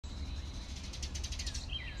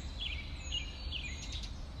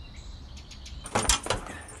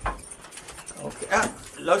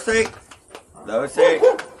Lucy. Lucy.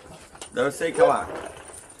 Lucy, come on.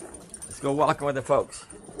 Let's go walking with the folks.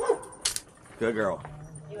 Good girl.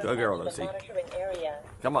 Good girl, Lucy.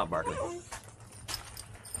 Come on, Barkley.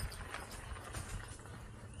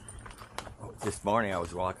 This morning I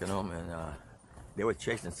was walking home and they were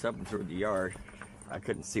chasing something through the yard. I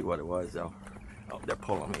couldn't see what it was though. Oh, they're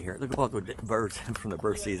pulling me here. Look at all the birds from the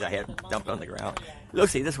bird seeds I had dumped on the ground.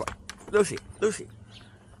 Lucy, this way. Lucy, Lucy.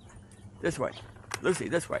 This way. Lucy,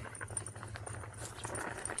 this way.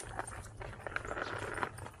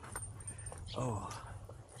 Oh.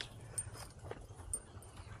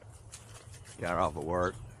 Got off of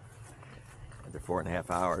work after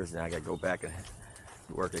 4.5 hours, and I got to go back and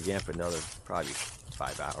work again for another probably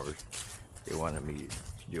 5 hours. They wanted me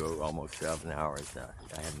to do almost 7 hours.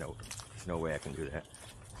 I had there's no way I can do that.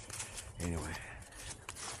 Anyway,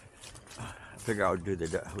 I figure I'll do the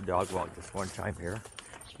dog walk just one time here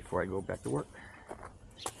before I go back to work.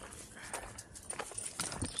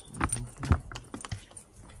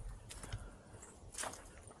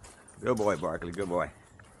 Good boy, Barkley, good boy.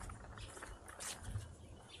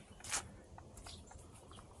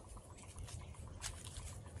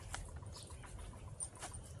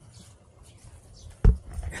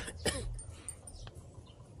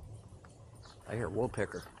 I hear a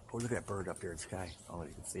woodpecker. Oh, look at that bird up there in the sky. Oh,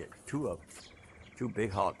 you can see it. Two of them. Two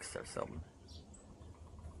big hawks or something.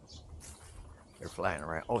 They're flying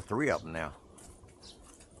around. Oh, 3 of them now.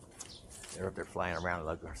 They're up there flying around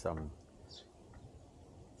like or something.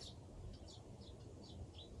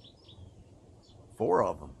 4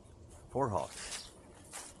 of them. 4 hawks.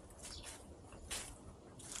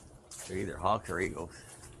 They're either hawks or eagles.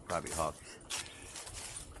 Probably hawks.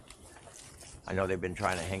 I know they've been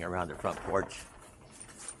trying to hang around the front porch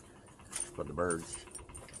for the birds.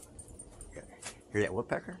 Hear that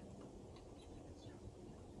woodpecker?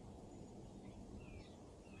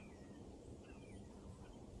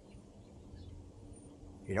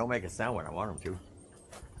 He don't make a sound when I want him to.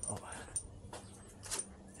 Oh.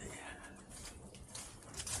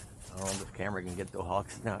 I don't know if the camera can get the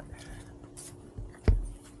hawks or not.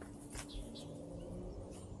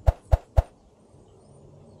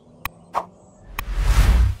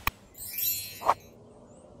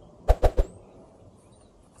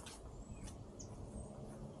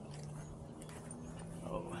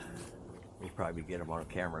 We'll probably get them on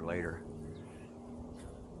camera later.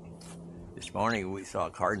 This morning we saw a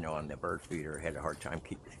cardinal on the bird feeder. Had a hard time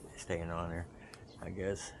staying on there. I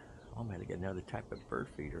guess I'm gonna get another type of bird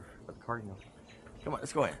feeder for the cardinal. Come on,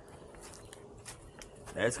 let's go in.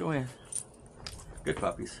 Let's go in. Good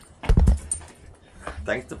puppies.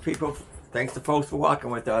 Thanks to people. Thanks to folks for walking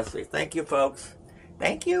with us. Thank you, folks.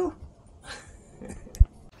 Thank you.